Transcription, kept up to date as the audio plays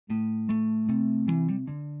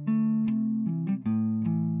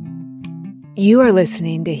You are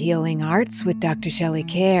listening to Healing Arts with Dr. Shelley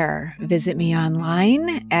Care. Visit me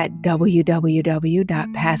online at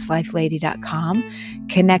www.pastlifelady.com.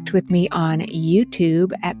 Connect with me on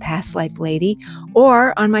YouTube at Past Life Lady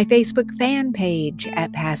or on my Facebook fan page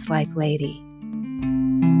at Past Life Lady.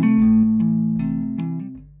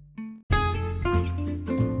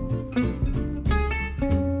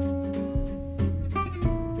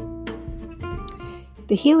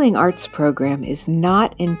 The Healing Arts program is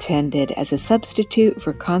not intended as a substitute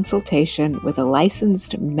for consultation with a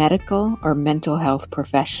licensed medical or mental health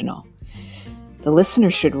professional. The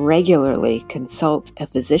listener should regularly consult a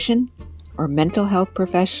physician or mental health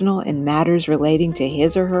professional in matters relating to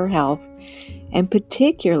his or her health, and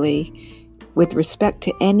particularly with respect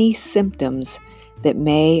to any symptoms that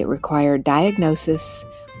may require diagnosis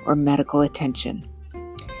or medical attention.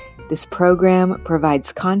 This program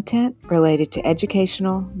provides content related to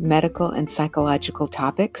educational, medical, and psychological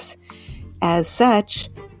topics. As such,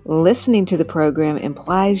 listening to the program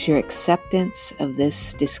implies your acceptance of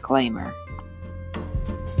this disclaimer.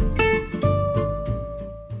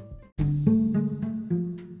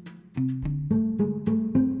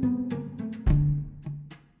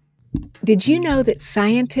 Did you know that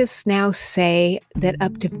scientists now say that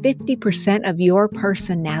up to 50% of your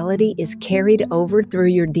personality is carried over through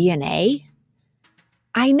your DNA?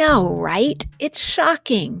 I know, right? It's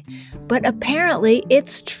shocking, but apparently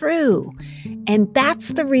it's true. And that's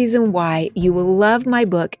the reason why you will love my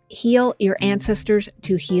book, Heal Your Ancestors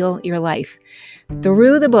to Heal Your Life.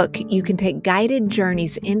 Through the book, you can take guided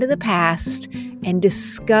journeys into the past and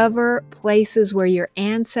discover places where your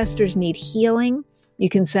ancestors need healing. You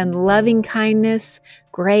can send loving kindness,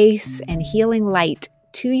 grace, and healing light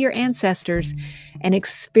to your ancestors and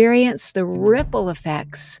experience the ripple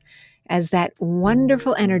effects as that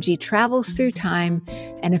wonderful energy travels through time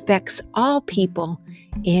and affects all people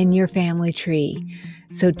in your family tree.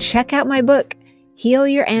 So check out my book, Heal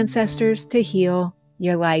Your Ancestors to Heal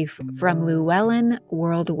Your Life, from Llewellyn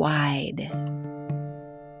Worldwide.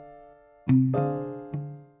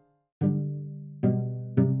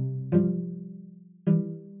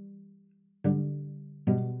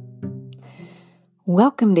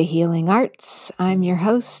 Welcome to Healing Arts. I'm your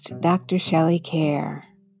host, Dr. Shelley Care.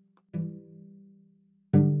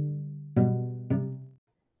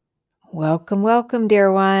 Welcome,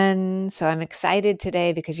 dear one. So I'm excited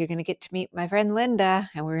today because you're going to get to meet my friend Linda,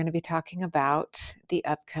 and we're going to be talking about the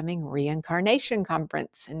upcoming Reincarnation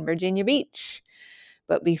Conference in Virginia Beach.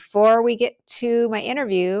 But before we get to my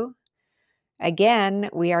interview, again,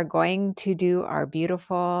 we are going to do our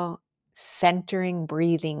beautiful centering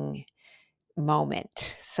breathing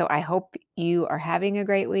moment. So I hope you are having a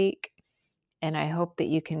great week, and I hope that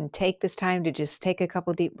you can take this time to just take a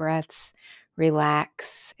couple deep breaths,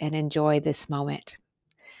 relax, and enjoy this moment.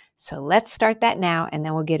 So let's start that now, and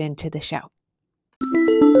then we'll get into the show.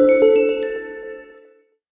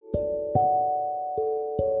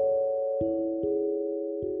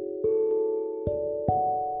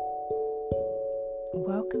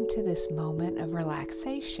 Welcome to this moment of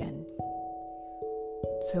relaxation.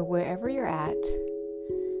 So wherever you're at,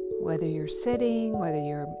 whether you're sitting, whether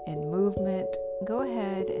you're in movement, go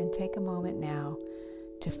ahead and take a moment now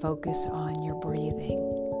to focus on your breathing.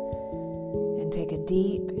 And take a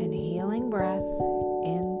deep and healing breath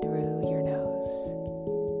in through your nose.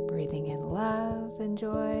 Breathing in love and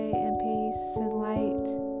joy and peace and light.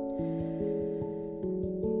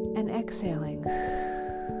 And exhaling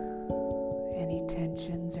any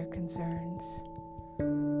tensions or concerns.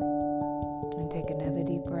 And take another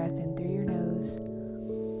deep breath in through your nose.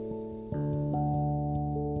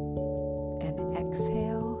 And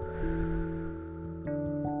exhale.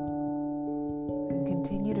 And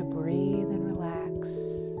continue to breathe and relax.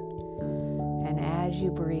 And as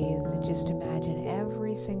you breathe, just imagine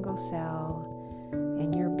every single cell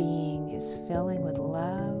in your being is filling with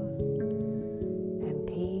love and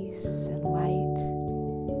peace and light.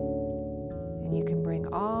 And you can bring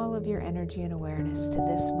all of your energy and awareness to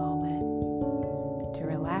this moment, to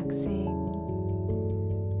relaxing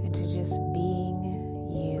and to just being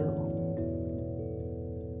you.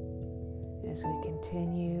 As we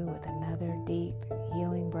continue with another deep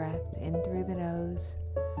healing breath in through the nose,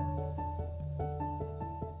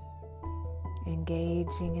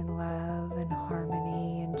 engaging in love and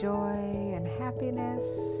harmony and joy and happiness,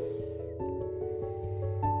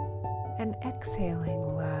 and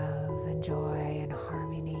exhaling love and joy and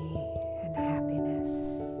harmony and happiness.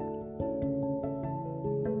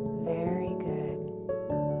 Very good.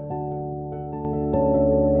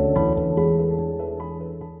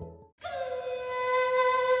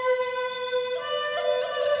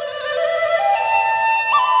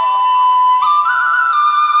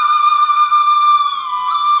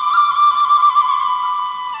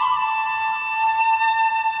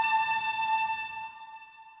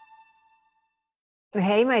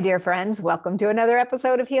 Hey, my dear friends, welcome to another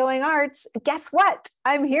episode of Healing Arts. Guess what?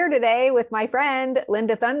 I'm here today with my friend,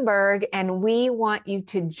 Linda Thunberg, and we want you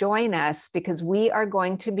to join us because we are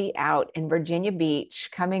going to be out in Virginia Beach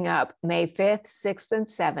coming up May 5th, 6th, and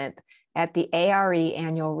 7th at the ARE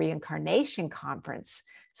Annual Reincarnation Conference.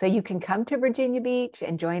 So you can come to Virginia Beach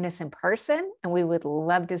and join us in person, and we would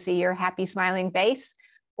love to see your happy, smiling face,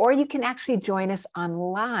 or you can actually join us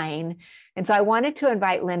online. And so I wanted to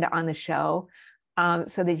invite Linda on the show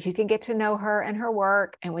so that you can get to know her and her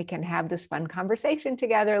work, and we can have this fun conversation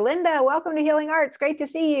together. Linda, welcome to Healing Arts. Great to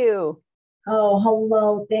see you. Oh,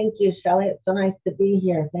 hello. Thank you, Shelley. It's so nice to be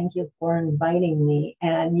here. Thank you for inviting me.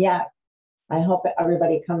 And yes, I hope that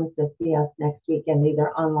everybody comes to see us next weekend,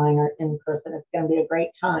 either online or in person. It's going to be a great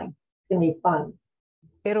time. It's going to be fun.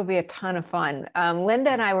 It'll be a ton of fun.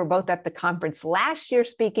 Linda and I were both at the conference last year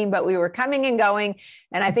speaking, but we were coming and going.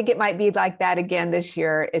 And I think it might be like that again this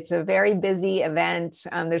year. It's a very busy event.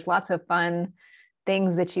 There's lots of fun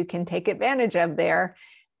things that you can take advantage of there.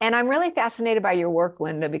 And I'm really fascinated by your work,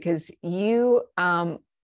 Linda, because you are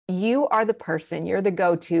the person, you're the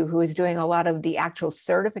go-to who is doing a lot of the actual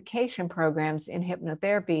certification programs in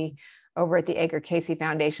hypnotherapy over at the Edgar Cayce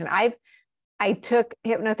Foundation. I took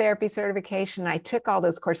hypnotherapy certification. I took all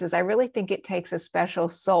those courses. I really think it takes a special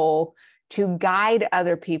soul to guide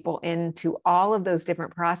other people into all of those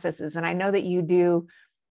different processes. And I know that you do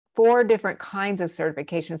 4 different kinds of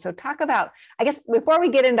certification. So talk about, I guess, before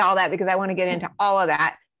we get into all that, because I want to get into all of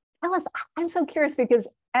that, tell us, I'm so curious because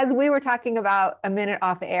as we were talking about a minute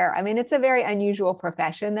off air, I mean, it's a very unusual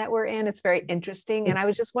profession that we're in. It's very interesting. And I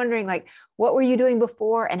was just wondering, like, what were you doing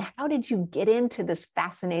before and how did you get into this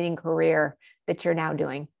fascinating career that you're now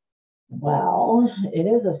doing? Well, it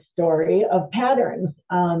is a story of patterns.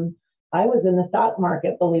 I was in the stock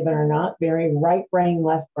market, believe it or not, very right brain,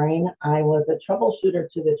 left brain. I was a troubleshooter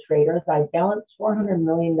to the traders. I balanced $400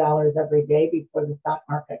 million every day before the stock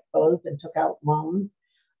market closed and took out loans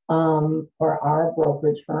for our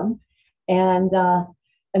brokerage firm. And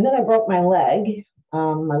then I broke my leg,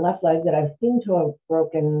 my left leg that I've seen to have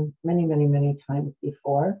broken many, many, many times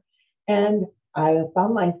before. And I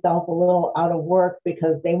found myself a little out of work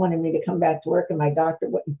because they wanted me to come back to work and my doctor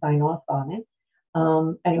wouldn't sign off on it.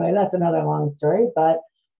 Anyway, that's another long story, but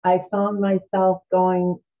I found myself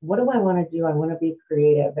going, what do I want to do? I want to be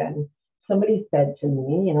creative. And somebody said to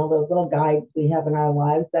me, you know, those little guides we have in our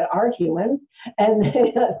lives that are humans. And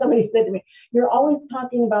somebody said to me, you're always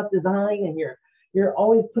talking about design and you're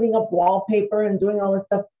always putting up wallpaper and doing all this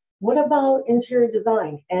stuff. What about interior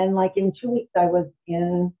design? And like in 2 weeks, I was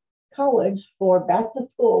in college for back to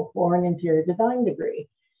school for an interior design degree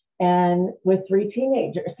and with 3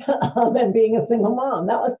 teenagers and being a single mom.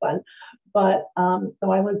 That was fun. But so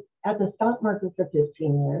I was at the stock market for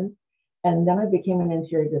 15 years. And then I became an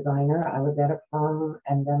interior designer. I was at a firm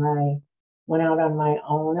and then I went out on my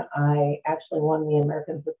own. I actually won the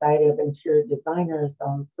American Society of Interior Designers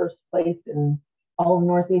first place in all of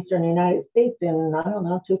Northeastern United States in, I don't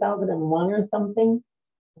know, 2001 or something.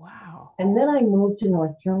 Wow. And then I moved to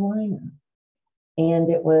North Carolina. And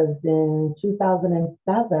it was in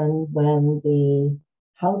 2007 when the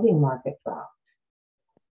housing market dropped.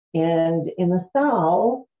 And in the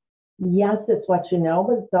South, yes, it's what you know,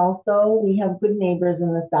 but it's also, we have good neighbors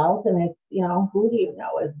in the South, and it's, you know, who do you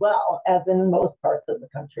know as well, as in most parts of the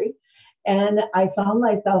country. And I found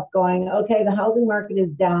myself going, okay, the housing market is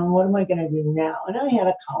down. What am I going to do now? And I had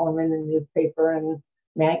a column in the newspaper and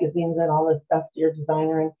magazines and all this stuff, Dear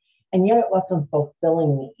Designer, and yet it wasn't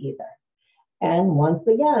fulfilling me either. And once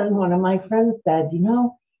again, one of my friends said, you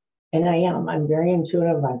know, and I'm very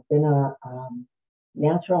intuitive. I've been a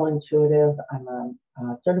natural intuitive. I'm a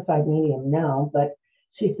certified medium now, but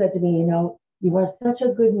she said to me, you know, you are such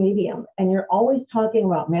a good medium and you're always talking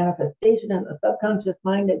about manifestation and the subconscious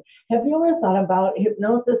mind. And have you ever thought about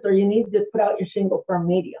hypnosis, or you need to put out your shingle for a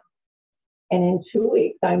medium? And in 2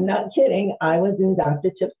 weeks, I'm not kidding, I was in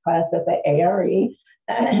Dr. Chip's class at the ARE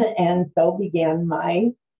and so began my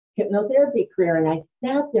hypnotherapy career. And I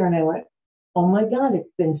sat there and I went, oh my God, it's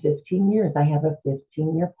been 15 years. I have a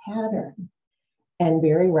 15-year pattern. And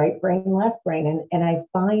very right brain, left brain. And I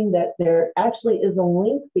find that there actually is a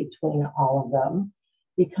link between all of them,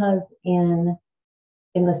 because in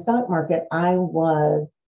the stock market, I was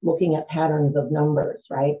looking at patterns of numbers,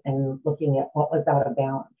 right? And looking at what was out of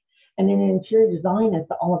balance. And in interior design,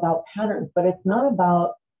 it's all about patterns, but it's not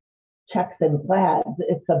about checks and plaids.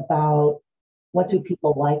 It's about, what do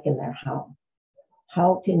people like in their house?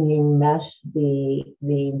 How can you mesh the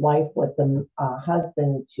wife with the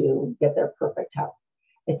husband to get their perfect house?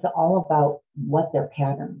 It's all about what their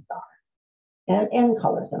patterns are, and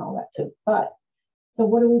colors and all that too. But so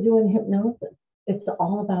what do we do in hypnosis? it's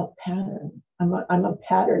all about patterns. I'm a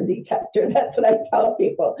pattern detector. That's what I tell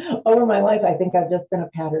people. Over my life, I think I've just been a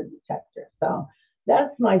pattern detector. So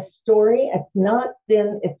that's my story.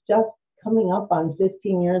 It's just coming up on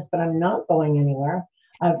 15 years, but I'm not going anywhere.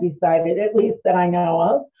 I've decided, at least that I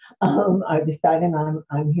know of, I've decided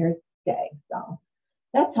I'm here to stay. So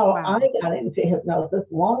that's how Wow. I got into hypnosis.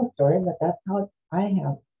 Long story, but that's how I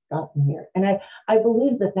have gotten here. And I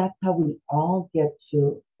believe that that's how we all get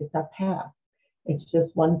to, it's our path. It's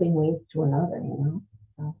just one thing leads to another, you know?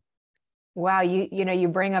 So. Wow, you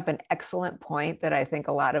bring up an excellent point that I think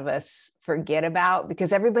a lot of us forget about,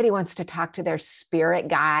 because everybody wants to talk to their spirit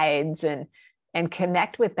guides and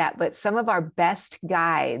connect with that. But some of our best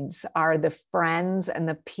guides are the friends and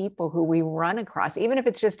the people who we run across, even if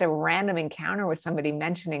it's just a random encounter with somebody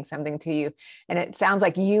mentioning something to you. And it sounds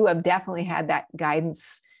like you have definitely had that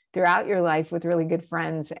guidance throughout your life with really good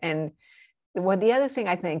friends. And the other thing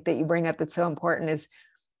I think that you bring up that's so important is,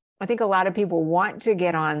 I think a lot of people want to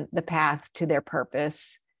get on the path to their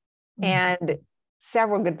purpose. And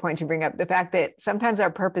several good points you bring up. The fact that sometimes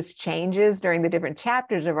our purpose changes during the different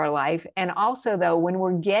chapters of our life. And also, though, when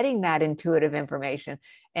we're getting that intuitive information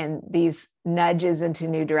and these nudges into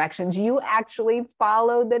new directions, you actually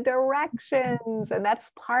follow the directions. And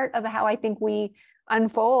that's part of how I think we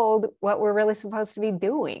unfold what we're really supposed to be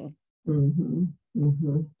doing. Mm-hmm.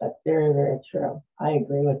 Mm-hmm. That's very, very true. I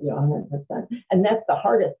agree with you 100%. And that's the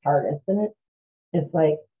hardest part, isn't it? It's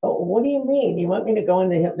like, oh, what do you mean? You want me to go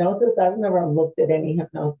into hypnosis? I've never looked at any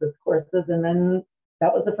hypnosis courses. And then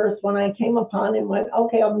that was the first one I came upon and went,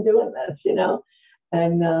 okay, I'm doing this, you know,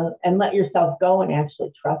 and let yourself go and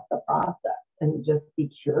actually trust the process and just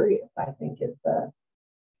be curious, I think is the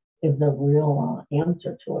real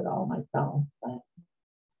answer to it all myself. But.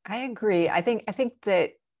 I agree. I think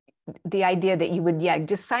that the idea that you would,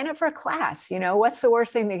 just sign up for a class, what's the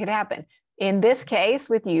worst thing that could happen? In this case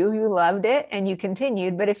with you loved it and you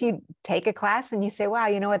continued. But if you take a class and you say, wow,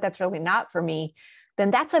 you know what, that's really not for me, then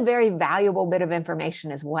that's a very valuable bit of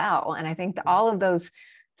information as well. And I think that all of those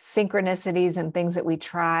synchronicities and things that we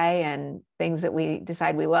try and things that we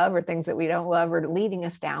decide we love or things that we don't love are leading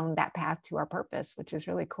us down that path to our purpose, which is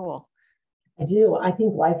really cool. I do. I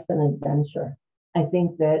think life's an adventure. I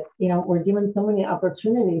think that, we're given so many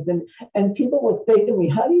opportunities and people will say to me,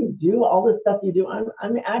 how do you do all this stuff you do?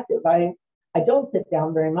 I'm active. I don't sit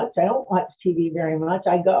down very much. I don't watch TV very much.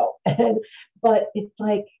 I go. But it's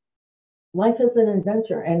like life is an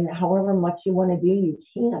adventure, and however much you want to do, you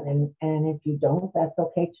can. And if you don't, that's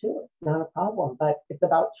okay too. It's not a problem. But it's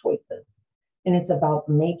about choices. And it's about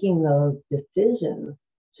making those decisions.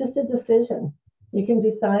 Just a decision. You can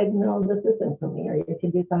decide, no, this isn't for me, or you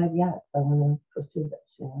can decide, yes, I want to pursue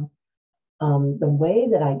this, The way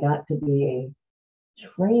that I got to be a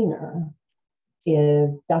trainer is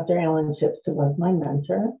Dr. Alan Chips, who was my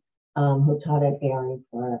mentor, who taught at ARE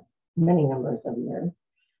for many numbers of years.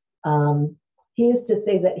 He used to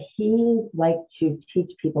say that he liked to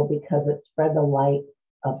teach people because it spread the light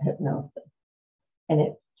of hypnosis. And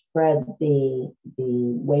it spread the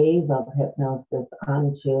wave of hypnosis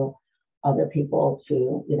onto other people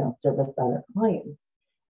to, service other clients.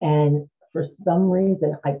 And for some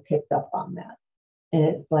reason, I picked up on that. And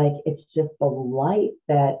it's like, it's just the light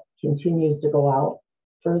that continues to go out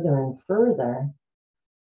further and further.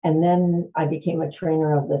 And then I became a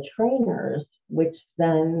trainer of the trainers, which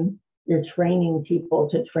then you're training people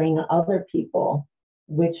to train other people,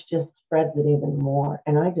 which just spreads it even more.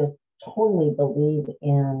 And I just totally believe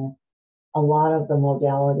in a lot of the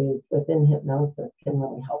modalities within hypnosis can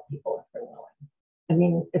really help people if they're willing. I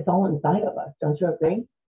mean, it's all inside of us. Don't you agree?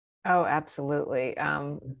 Oh, absolutely.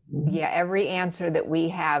 Yeah, every answer that we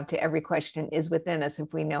have to every question is within us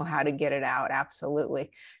if we know how to get it out.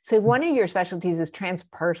 Absolutely. So one of your specialties is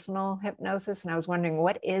transpersonal hypnosis. And I was wondering,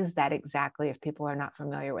 what is that exactly if people are not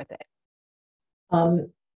familiar with it?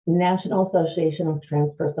 National Association of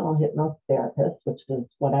Transpersonal Hypnotherapists, which is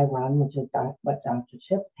what I run, which is what Dr.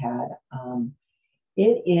 Chips had.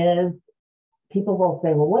 It is, people will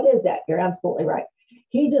say, well, what is that? You're absolutely right.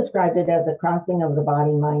 He described it as a crossing of the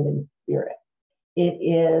body, mind, and spirit. It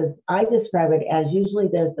is, I describe it as usually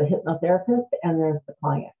there's the hypnotherapist and there's the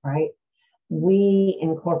client, right? We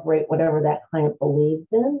incorporate whatever that client believes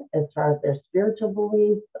in as far as their spiritual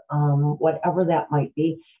beliefs, whatever that might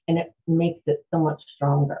be, and it makes it so much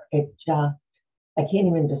stronger. It just, I can't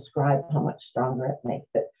even describe how much stronger it makes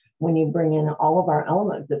it. When you bring in all of our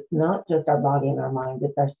elements, it's not just our body and our mind,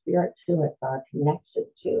 it's our spirit too, it's our connection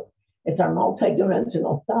too. It's our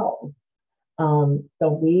multidimensional selves. So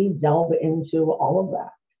we delve into all of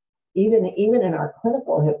that. Even in our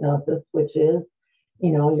clinical hypnosis, which is,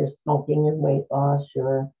 your smoking, your weight loss,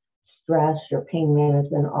 your stress, your pain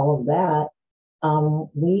management, all of that.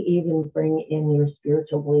 We even bring in your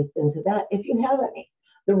spiritual beliefs into that if you have any.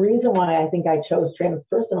 The reason why I think I chose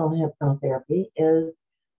transpersonal hypnotherapy is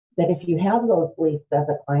that if you have those beliefs as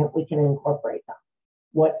a client, we can incorporate them.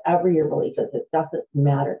 Whatever your belief is, it doesn't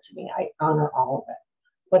matter to me. I honor all of it.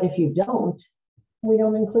 But if you don't, we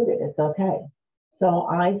don't include it. It's okay. So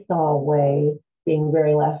I saw a way, being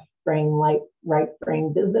very left brain, right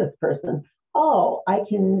brain business person, oh, I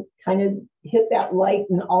can kind of hit that light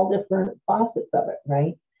in all different facets of it,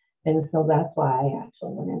 right? And so that's why I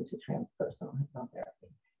actually went into transpersonal hypnotherapy.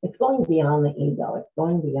 It's going beyond the ego. It's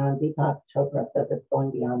going beyond, Deepak Chopra says it's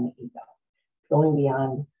going beyond the ego. It's going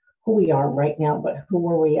beyond who we are right now, but who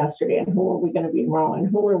were we yesterday and who are we going to be tomorrow and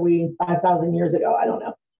who were we 5,000 years ago? I don't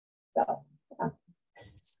know. So, yeah.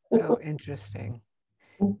 So interesting.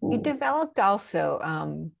 You developed also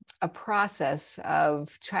a process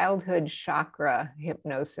of childhood chakra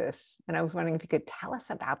hypnosis. And I was wondering if you could tell us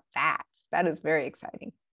about that. That is very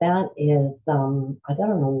exciting. That is, I got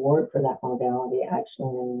an award for that modality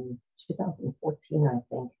actually in 2014, I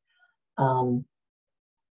think.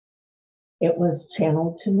 It was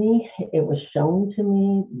channeled to me. It was shown to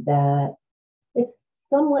me that it's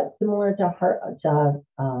somewhat similar to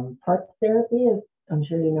parts therapy. I'm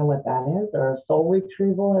sure you know what that is, or soul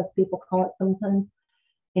retrieval, as people call it sometimes,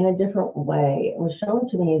 in a different way. It was shown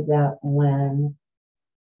to me that when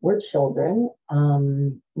we're children,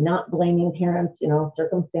 not blaming parents,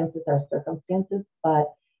 circumstances are circumstances, but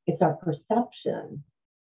it's our perception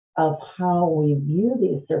of how we view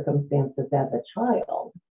these circumstances as a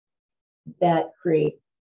child that creates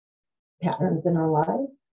patterns in our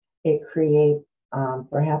lives. It creates,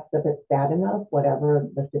 perhaps if it's bad enough, whatever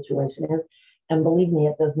the situation is. And believe me,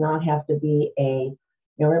 it does not have to be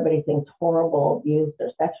everybody thinks horrible abuse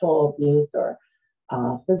or sexual abuse or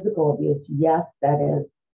physical abuse. Yes, that is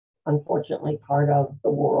unfortunately part of the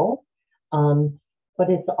world. But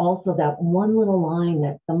it's also that one little line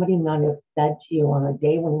that somebody might have said to you on a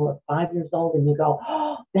day when you were 5 years old and you go,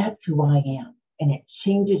 oh, that's who I am. And it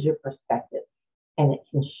changes your perspective and it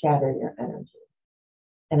can shatter your energy.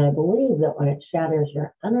 And I believe that when it shatters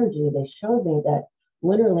your energy, they showed me that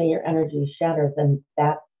literally your energy shatters, and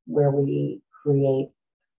that's where we create,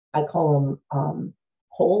 I call them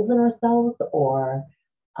holes in ourselves or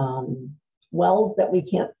wells that we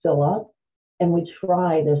can't fill up. And we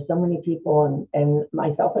try, there's so many people, and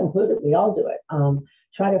myself included, we all do it,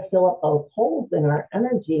 try to fill up those holes in our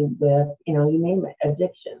energy with, you name it,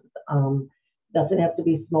 addictions. Doesn't have to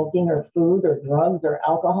be smoking or food or drugs or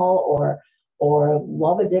alcohol or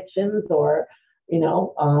love addictions or,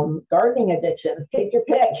 gardening addictions. Take your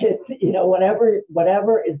pick. It's,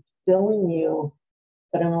 whatever is filling you,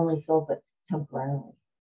 but it only fills it temporarily.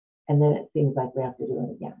 And then it seems like we have to do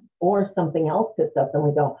it again. Or something else hits us and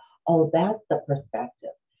we go, oh, that's the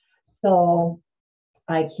perspective. So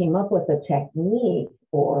I came up with a technique,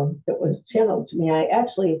 or it was channeled to me. I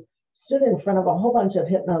actually stood in front of a whole bunch of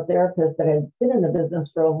hypnotherapists that had been in the business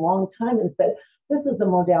for a long time and said, this is the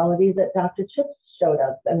modality that Dr. Chips showed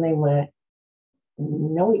us. And they went,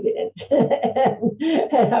 no, he didn't.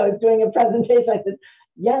 And I was doing a presentation. I said,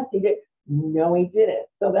 yes, he did. No, he didn't.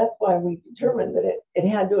 So that's why we determined that it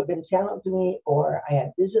had to have been channeled to me, or I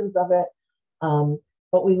had visions of it.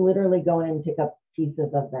 But we literally go in and pick up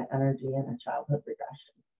pieces of that energy in a childhood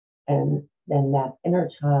regression. And then that inner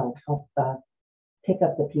child helps us pick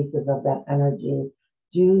up the pieces of that energy,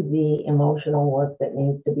 do the emotional work that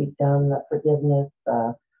needs to be done, the forgiveness,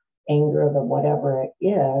 the anger, the whatever it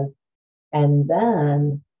is, and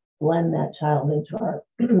then blend that child into our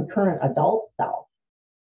current adult self.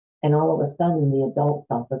 And all of a sudden, the adult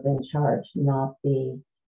self is in charge, not the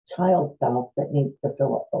child self that needs to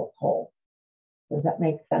fill up those holes. Does that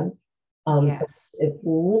make sense? Yes. It's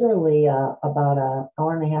literally about an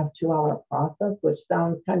hour and a half, 2 hour process, which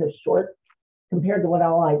sounds kind of short compared to what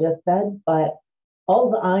all I just said. But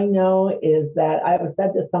all I know is that I've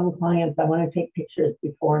said to some clients, I want to take pictures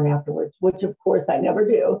before and afterwards, which of course I never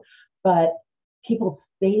do. But people's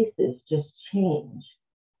faces just change.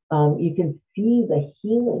 You can see the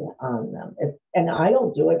healing on them. And I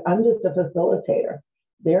don't do it. I'm just a facilitator.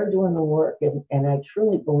 They're doing the work. And I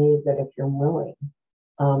truly believe that if you're willing,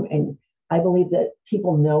 and I believe that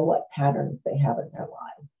people know what patterns they have in their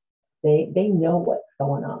lives. They know what's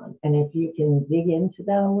going on. And if you can dig into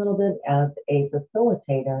that a little bit as a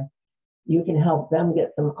facilitator, you can help them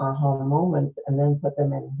get some aha moments and then put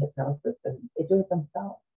them in hypnosis, and they do it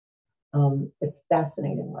themselves. It's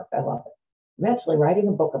fascinating work. I love it. I'm actually writing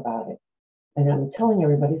a book about it, and I'm telling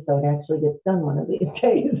everybody so it actually gets done one of these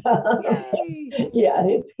days. Yeah,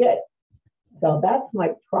 it's good. So that's my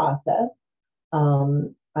process.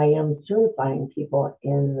 I am certifying people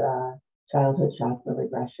in the childhood chakra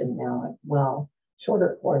regression now as well.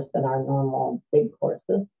 Shorter course than our normal big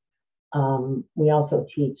courses. We also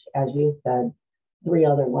teach, as you said, 3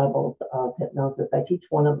 other levels of hypnosis. I teach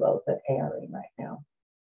one of those at ARE right now.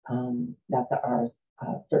 That's our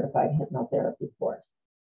certified hypnotherapy course.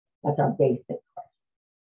 That's our basic course.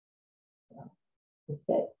 So,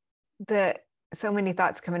 that's it. So many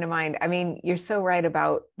thoughts come into mind. I mean, you're so right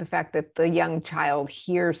about the fact that the young child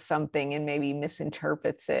hears something and maybe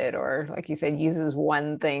misinterprets it, or like you said, uses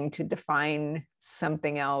one thing to define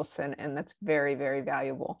something else. And that's very, very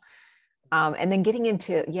valuable. And then getting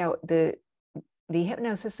into, the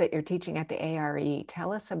hypnosis that you're teaching at the ARE,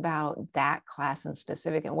 tell us about that class in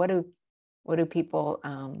specific, and what do people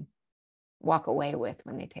walk away with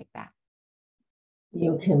when they take that?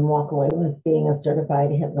 You can walk away with being a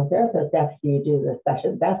certified hypnotherapist after you do the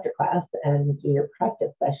sessions after class and do your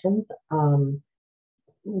practice sessions.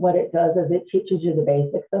 What it does is it teaches you the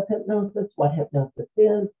basics of hypnosis, what hypnosis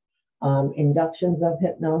is, inductions of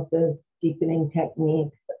hypnosis, deepening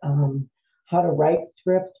techniques, how to write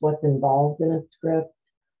scripts, what's involved in a script.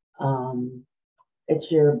 It's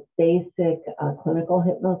your basic clinical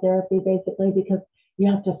hypnotherapy, basically, because you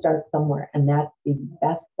have to start somewhere, and that's the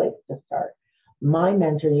best place to start. My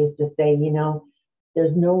mentor used to say,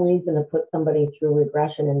 there's no reason to put somebody through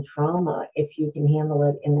regression and trauma if you can handle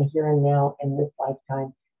it in the here and now, in this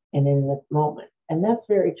lifetime, and in this moment. And that's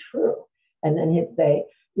very true. And then he'd say,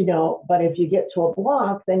 but if you get to a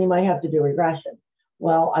block, then you might have to do regression.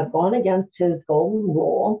 Well, I've gone against his golden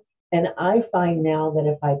rule, and I find now that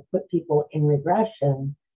if I put people in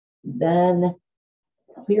regression, then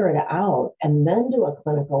clear it out, and then do a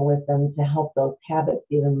clinical with them to help those habits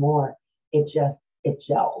even more, it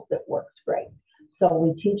gels, it works great. So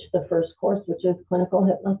we teach the first course, which is clinical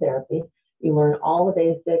hypnotherapy. You learn all the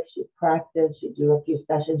basics, you practice, you do a few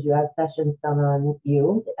sessions, you have sessions done on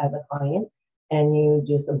you as a client, and you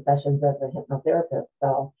do some sessions as a hypnotherapist.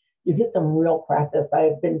 So you get some real practice.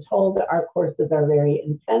 I've been told that our courses are very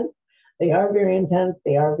intense. They are very intense.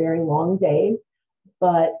 They are very long days,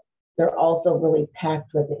 but they're also really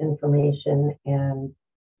packed with information and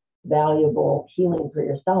valuable healing for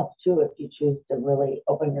yourself too, if you choose to really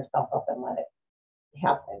open yourself up and let it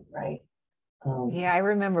happen, right? I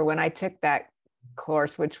remember when I took that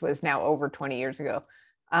course, which was now over 20 years ago.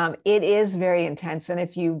 It is very intense, and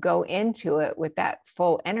if you go into it with that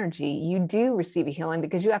full energy, you do receive a healing,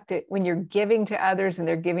 because you have to, when you're giving to others and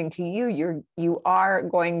they're giving to you, you are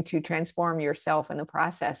going to transform yourself in the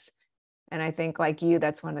process. And I think, like you,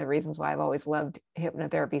 that's one of the reasons why I've always loved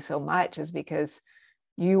hypnotherapy so much, is because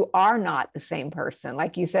you are not the same person.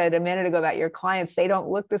 Like you said a minute ago about your clients, they don't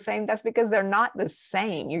look the same. That's because they're not the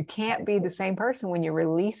same. You can't be the same person when you're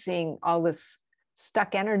releasing all this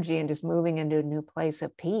stuck energy and just moving into a new place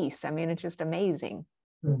of peace. I mean, it's just amazing.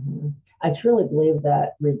 Mm-hmm. I truly believe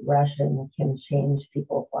that regression can change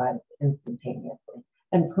people's lives instantaneously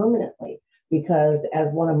and permanently, because as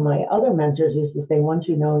one of my other mentors used to say, once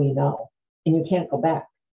you know, and you can't go back.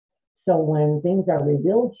 So when things are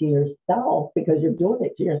revealed to yourself, because you're doing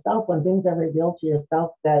it to yourself, when things are revealed to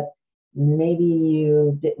yourself that maybe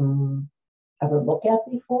you didn't ever look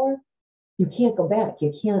at before, you can't go back.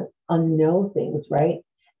 You can't unknow things, right?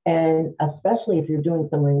 And especially if you're doing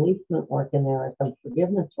some releasement work in there, or some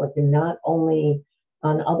forgiveness work, and not only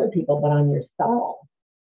on other people, but on yourself,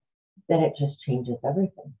 then it just changes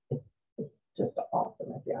everything. It's just awesome,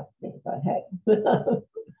 if you ask me, but hey.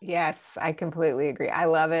 Yes, I completely agree. I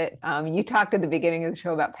love it. You talked at the beginning of the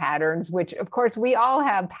show about patterns, which of course we all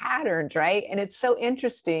have patterns, right? And it's so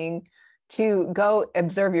interesting to go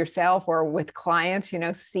observe yourself, or with clients,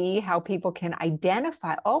 see how people can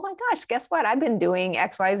identify, oh my gosh, guess what? I've been doing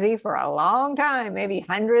XYZ for a long time, maybe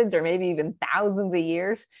hundreds or maybe even thousands of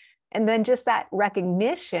years. And then just that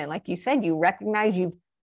recognition, like you said, you recognize you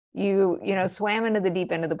swam into the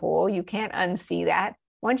deep end of the pool. You can't unsee that.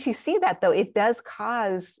 Once you see that, though, it does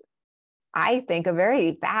cause, I think, a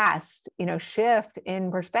very fast, shift in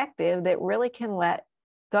perspective that really can let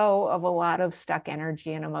go of a lot of stuck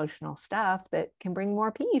energy and emotional stuff that can bring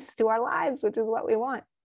more peace to our lives, which is what we want.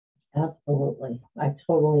 Absolutely. I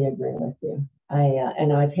totally agree with you.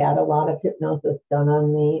 And I've had a lot of hypnosis done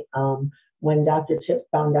on me. When Dr. Chips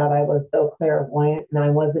found out I was so clairvoyant, and I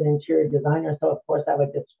was an interior designer, so of course I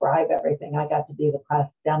would describe everything. I got to do the class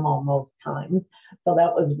demo most times, so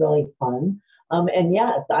that was really fun. And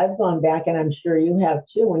yes, I've gone back, and I'm sure you have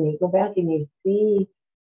too, when you go back and you see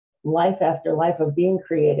life after life of being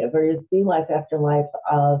creative, or you see life after life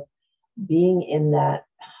of being in that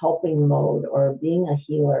helping mode, or being a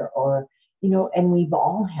healer, or, and we've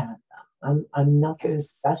all had them. I'm nothing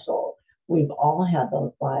special. we've all had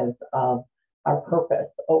those lives of our purpose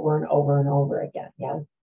over and over and over again. Yes.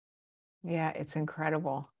 Yeah, it's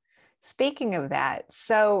incredible. Speaking of that,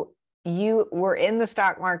 so you were in the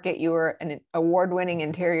stock market, you were an award-winning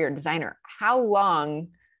interior designer. How long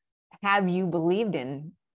have you believed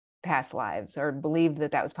in past lives or believed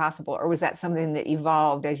that that was possible? Or was that something that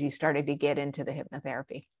evolved as you started to get into the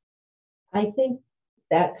hypnotherapy? I think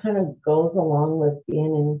that kind of goes along with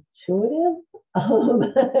being intuitive.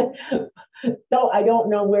 So I don't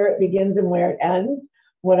know where it begins and where it ends.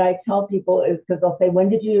 What I tell people is, because they'll say, when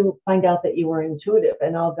did you find out that you were intuitive?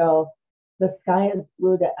 And I'll go, the sky is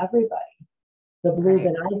blue to everybody. The blue Right.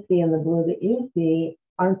 that I see and the blue that you see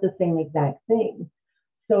aren't the same exact thing.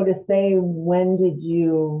 So to say, when did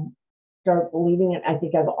you start believing it? I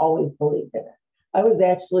think I've always believed in it. I was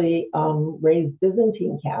actually raised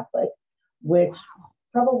Byzantine Catholic, which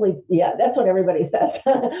probably, yeah, that's what everybody says.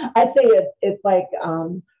 I say it's like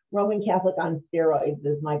Roman Catholic on steroids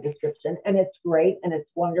is my description. And it's great and it's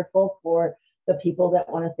wonderful for the people that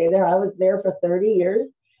want to stay there. I was there for 30 years.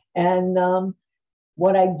 And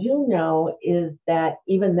what I do know is that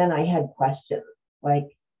even then I had questions like,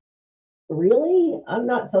 really? I'm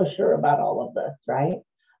not so sure about all of this, right?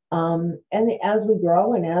 And as we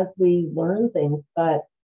grow and as we learn things, but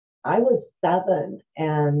I was 7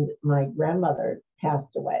 and my grandmother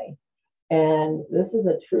passed away. And this is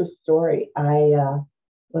a true story. I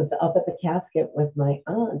was up at the casket with my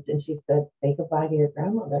aunt and she said, say goodbye to your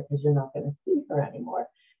grandmother because you're not going to see her anymore.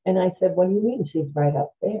 And I said, what do you mean? She's right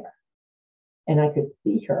up there. And I could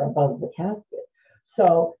see her above the casket.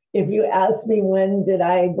 So if you ask me when did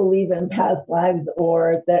I believe in past lives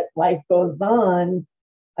or that life goes on,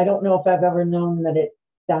 I don't know if I've ever known that it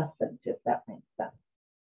doesn't, if that makes sense.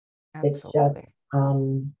 Absolutely.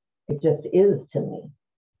 It just is to me.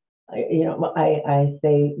 I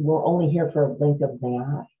say we're only here for a blink of the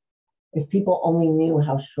eye. If people only knew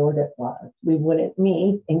how short it was, we wouldn't,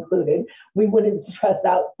 me included, we wouldn't stress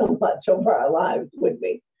out so much over our lives, would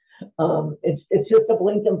we? It's just a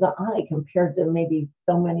blink of the eye compared to maybe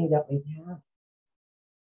so many that we've had.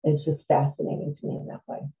 It's just fascinating to me in that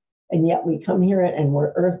way. And yet we come here and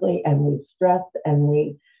we're earthly and we stress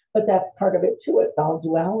but that's part of it too. It's all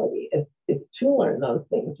duality. It's to learn those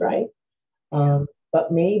things, right? Yeah.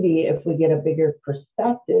 But maybe if we get a bigger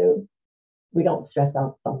perspective, we don't stress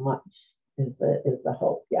out so much is the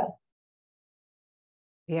hope. Yes.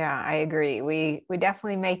 Yeah, I agree. We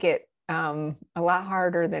definitely make it a lot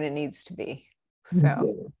harder than it needs to be.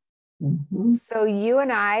 So, Mm-hmm. so you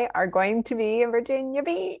and I are going to be in Virginia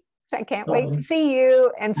Beach. I can't wait to see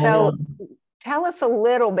you. And so tell us a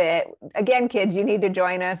little bit, again, kids, you need to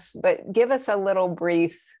join us, but give us a little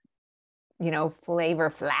brief, flavor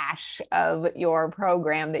flash of your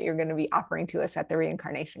program that you're going to be offering to us at the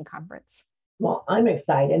Reincarnation Conference. Well, I'm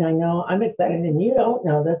excited. I know I'm excited, and you don't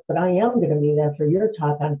know this, but I am going to be there for your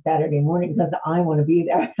talk on Saturday morning because I want to be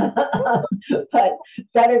there. But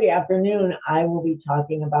Saturday afternoon, I will be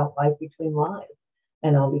talking about life between lives,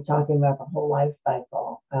 and I'll be talking about the whole life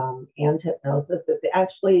cycle and hypnosis. It's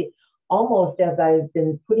actually almost as I've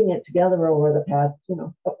been putting it together over the past,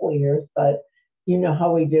 couple of years, but you know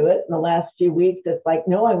how we do it. In the last few weeks, it's like,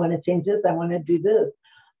 no, I want to change this. I want to do this.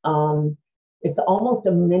 It's almost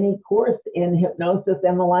a mini course in hypnosis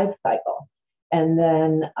and the life cycle. And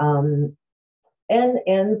then,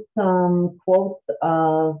 and some quotes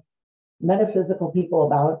of metaphysical people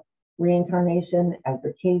about reincarnation,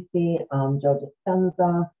 Edgar Casey, Joe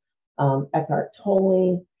Dispenza, Eckhart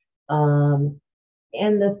Tolle, and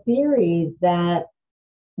the theory that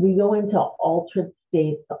we go into altered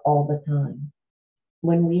states all the time.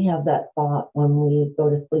 When we have that thought, when we go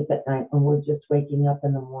to sleep at night, when we're just waking up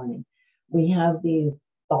in the morning, we have these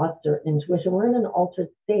thoughts or intuition. We're in an altered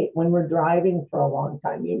state when we're driving for a long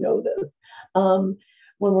time. You know this.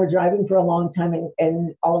 When we're driving for a long time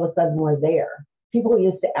and all of a sudden we're there. People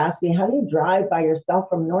used to ask me, how do you drive by yourself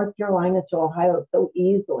from North Carolina to Ohio so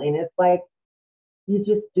easily? And it's like, you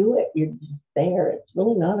just do it. You're just there. It's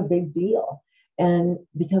really not a big deal. And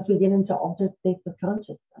because we get into altered states of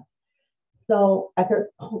consciousness. So Eckhart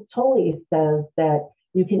Tolle says that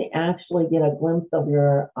you can actually get a glimpse of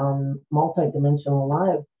your multidimensional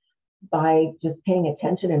life by just paying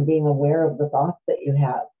attention and being aware of the thoughts that you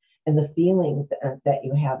have and the feelings that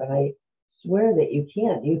you have. And I swear that you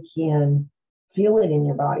can feel it in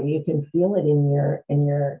your body. You can feel it in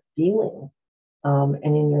your feelings and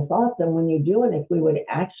in your thoughts. And when you do, and if we would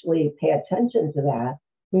actually pay attention to that,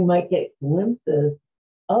 we might get glimpses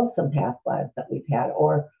of some past lives that we've had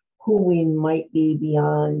or who we might be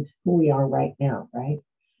beyond who we are right now, right?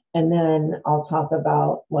 And then I'll talk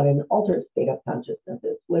about what an altered state of consciousness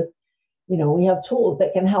is with we have tools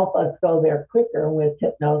that can help us go there quicker with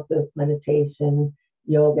hypnosis, meditation,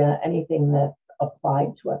 yoga, anything that's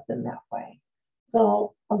applied to us in that way.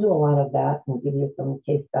 So I'll do a lot of that and give you some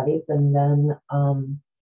case studies. And then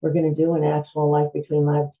we're going to do an actual Life Between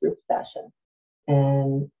Lives group session.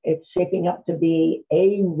 And it's shaping up to be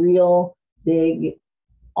a real big,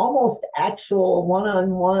 almost actual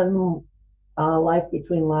one-on-one Life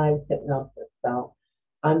Between Lives hypnosis. So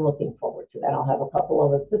I'm looking forward to that. I'll have a couple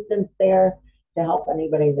of assistants there to help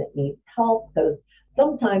anybody that needs help. Because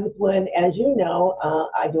sometimes when, as you know,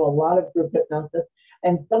 I do a lot of group hypnosis,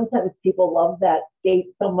 and sometimes people love that state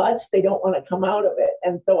so much they don't want to come out of it.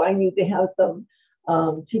 And so I need to have some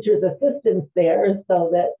teachers' assistants there so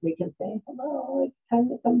that we can say, hello, it's time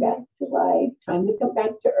to come back to life, time to come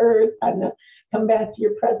back to earth, time to come back to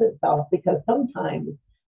your present self, because sometimes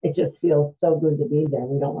it just feels so good to be there.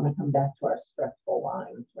 We don't want to come back to our stressful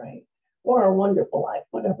lives, right? Or our wonderful life,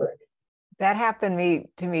 whatever it is. That happened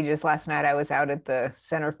to me just last night. I was out at the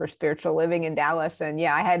Center for Spiritual Living in Dallas. And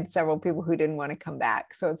yeah, I had several people who didn't want to come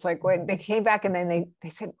back. So it's like when they came back and then they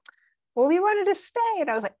said, well, we wanted to stay. And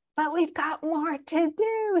I was like, but we've got more to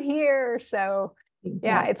do here. So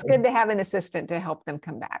yeah, it's good to have an assistant to help them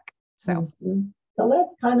come back. So, so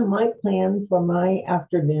that's kind of my plan for my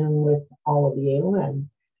afternoon with all of you. And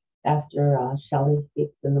after Shelley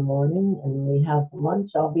speaks in the morning and we have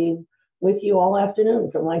lunch, I'll be with you all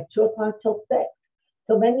afternoon from like 2 o'clock till 6.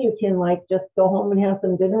 So then you can like just go home and have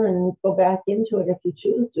some dinner and go back into it if you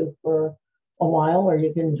choose to for a while, or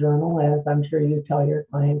you can journal, as I'm sure you tell your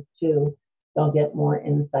clients too. They'll get more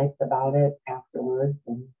insights about it afterwards,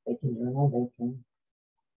 and they can journal. They can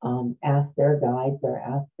ask their guides or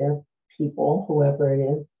ask their people, whoever it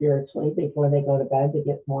is, spiritually, before they go to bed to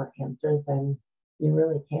get more answers, and you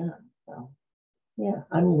really can. So yeah,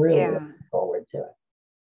 I'm really looking forward to it.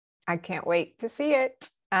 I can't wait to see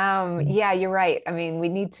it. Yeah, you're right. I mean,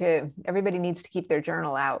 everybody needs to keep their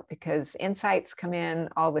journal out, because insights come in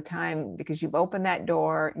all the time, because you've opened that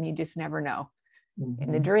door and you just never know.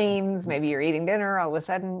 In the dreams, maybe you're eating dinner, all of a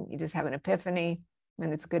sudden you just have an epiphany,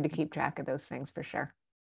 and it's good to keep track of those things for sure.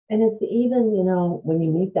 And it's even, when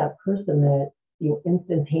you meet that person that you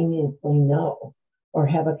instantaneously know or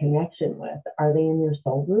have a connection with, are they in your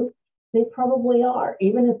soul group? They probably are.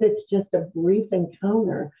 Even if it's just a brief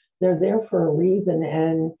encounter, they're there for a reason.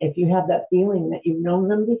 And if you have that feeling that you've known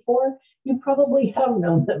them before, you probably have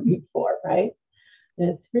known them before, right? And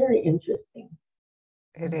it's very interesting.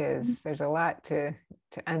 It is. There's a lot to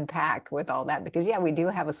unpack with all that, because yeah, we do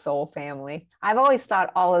have a soul family. I've always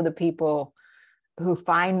thought all of the people who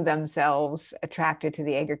find themselves attracted to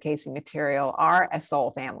the Agar Casey material are a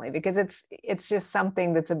soul family, because it's just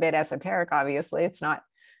something that's a bit esoteric. Obviously, it's not,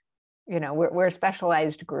 we're a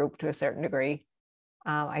specialized group to a certain degree.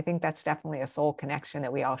 I think that's definitely a soul connection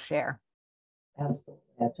that we all share. Absolutely.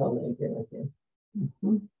 I totally agree with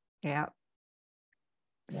you. Yeah.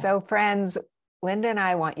 So friends, Linda and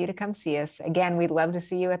I want you to come see us. Again, we'd love to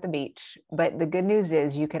see you at the beach, but the good news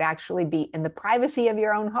is you could actually be in the privacy of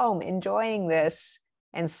your own home, enjoying this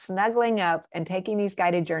and snuggling up and taking these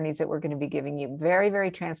guided journeys that we're going to be giving you. Very, very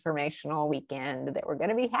transformational weekend that we're going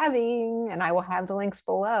to be having, and I will have the links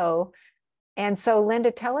below. And so, Linda,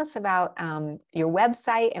 tell us about your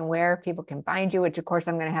website and where people can find you, which of course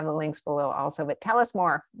I'm going to have the links below also, but tell us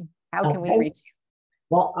more. How can we reach you?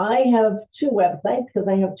 Well, I have 2 websites because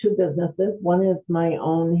I have 2 businesses. One is my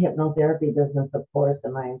own hypnotherapy business, of course,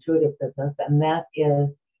 and my intuitive business, and that is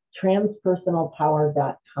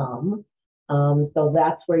transpersonalpower.com. So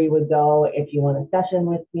that's where you would go if you want a session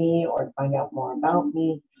with me or to find out more about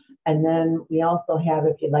me. And then we also have,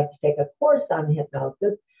 if you'd like to take a course on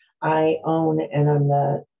hypnosis, I own and I'm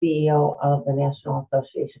the CEO of the National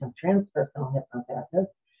Association of Transpersonal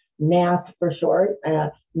Hypnotherapists. NAS for short,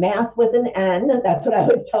 math with an N, that's what I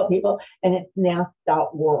would tell people, and it's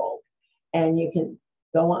nas.world. And you can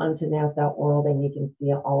go on to nas.world and you can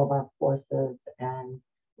see all of our courses, and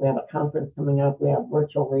we have a conference coming up, we have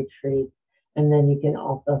virtual retreats, and then you can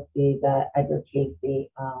also see the Agar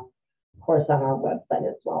Casey course on our website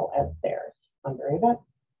as well as theirs under events.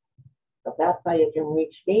 So that's how you can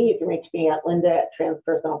reach me. You can reach me at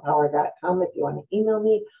linda@transpersonalpower.com if you want to email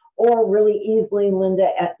me, or really easily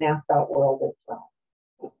linda@nas.world as well.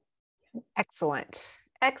 Excellent.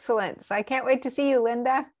 Excellent. So I can't wait to see you,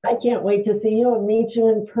 Linda. I can't wait to see you and meet you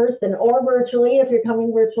in person or virtually. If you're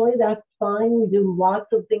coming virtually, that's fine. We do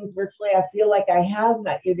lots of things virtually. I feel like I have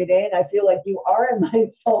met you today, and I feel like you are in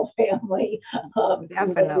my soul family.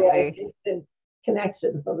 Definitely. We have instant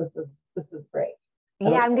connection. So this is great.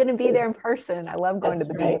 Yeah, I'm going to be there in person. I love going to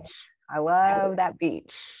the beach. I love that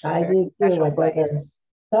beach. I do too.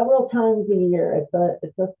 several times a year. It's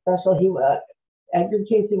a special. Edgar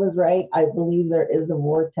Casey was right. I believe there is a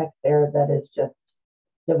vortex there that is just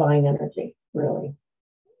divine energy, really.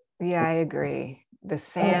 Yeah, I agree. The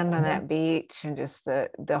sand on that beach and just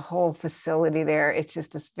the whole facility there, it's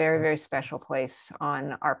just this very, very special place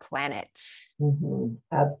on our planet. Mm-hmm.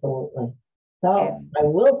 Absolutely. So I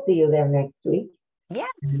will see you there next week.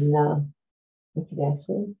 Yes. And we could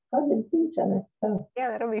actually probably see each other. So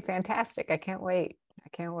yeah, that'll be fantastic. I can't wait.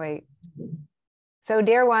 Mm-hmm. So,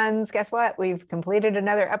 dear ones, guess what? We've completed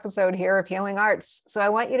another episode here of Healing Arts. So I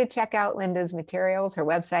want you to check out Linda's materials, her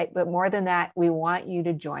website, but more than that, we want you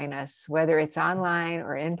to join us, whether it's online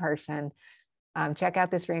or in person. Check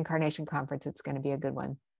out this reincarnation conference. It's going to be a good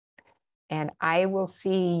one. And I will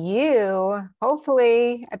see you,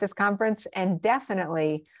 hopefully, at this conference and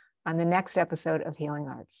definitely on the next episode of Healing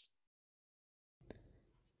Arts.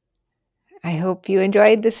 I hope you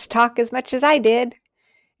enjoyed this talk as much as I did.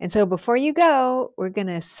 And so before you go, we're going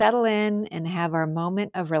to settle in and have our moment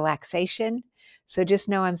of relaxation. So just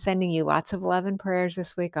know I'm sending you lots of love and prayers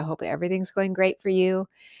this week. I hope everything's going great for you.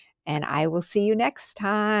 And I will see you next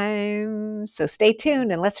time. So stay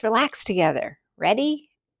tuned and let's relax together. Ready?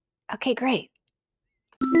 Okay, great.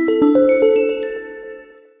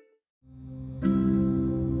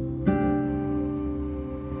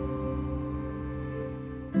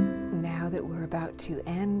 Now that we're about to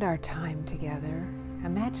end our time together,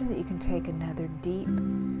 imagine that you can take another deep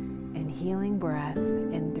and healing breath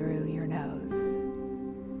in through your nose.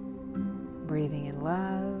 Breathing in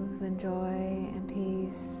love and joy and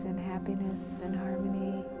peace and happiness and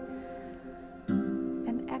harmony.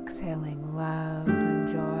 And exhaling love and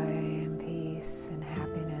joy and peace and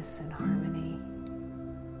happiness and harmony.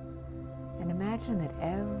 And imagine that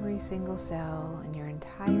every single cell in your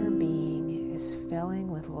entire being is filling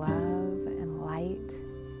with love and light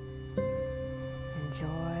and joy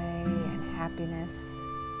and happiness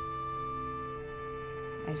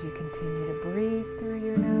as you continue to breathe through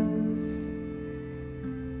your nose,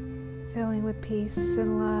 filling with peace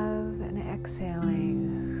and love and exhaling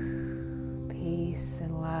peace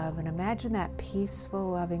and love. And imagine that peaceful,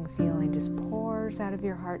 loving feeling just pours out of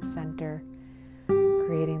your heart center,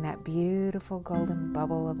 creating that beautiful golden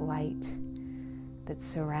bubble of light that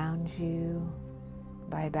surrounds you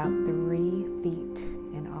by about 3 feet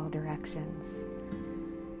in all directions.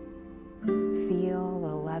 Feel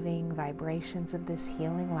the loving vibrations of this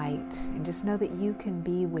healing light, and just know that you can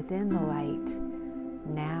be within the light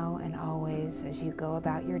now and always as you go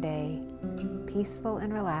about your day, peaceful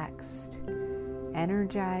and relaxed,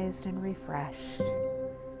 energized and refreshed.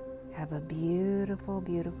 Have a beautiful,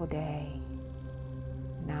 beautiful day.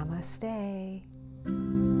 Namaste.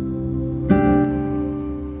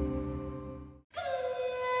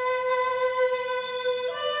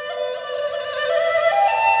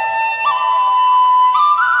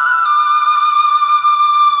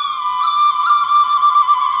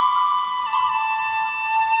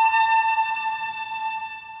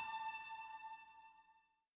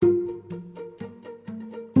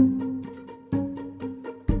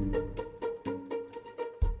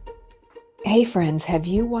 Hey friends, have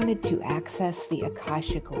you wanted to access the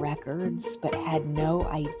Akashic Records but had no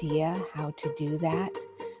idea how to do that?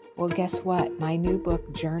 Well, guess what? My new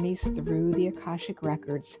book, Journeys Through the Akashic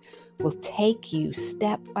Records, will take you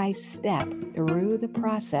step by step through the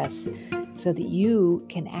process so that you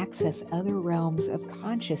can access other realms of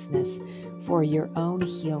consciousness for your own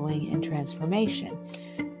healing and transformation.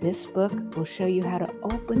 This book will show you how to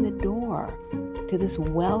open the door to this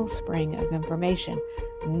wellspring of information,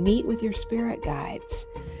 meet with your spirit guides,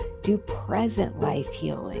 do present life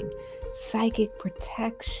healing, psychic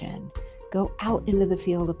protection, go out into the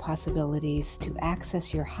field of possibilities to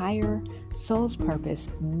access your higher soul's purpose,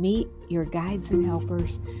 meet your guides and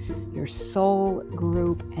helpers, your soul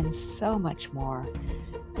group, and so much more.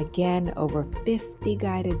 Again, over 50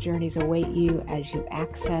 guided journeys await you as you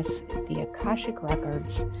access the Akashic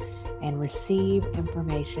Records and receive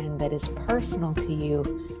information that is personal to you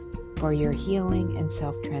for your healing and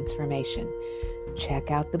self-transformation. Check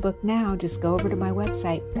out the book now. Just go over to my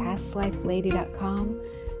website, pastlifelady.com,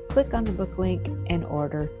 click on the book link, and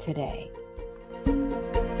order today.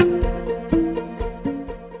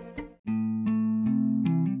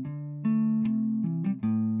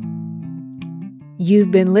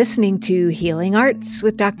 You've been listening to Healing Arts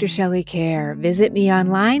with Dr. Shelley Kerr. Visit me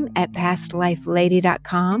online at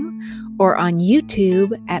pastlifelady.com or on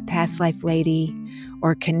YouTube at Past Life Lady,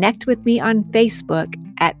 or connect with me on Facebook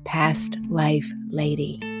at Past Life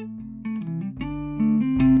Lady.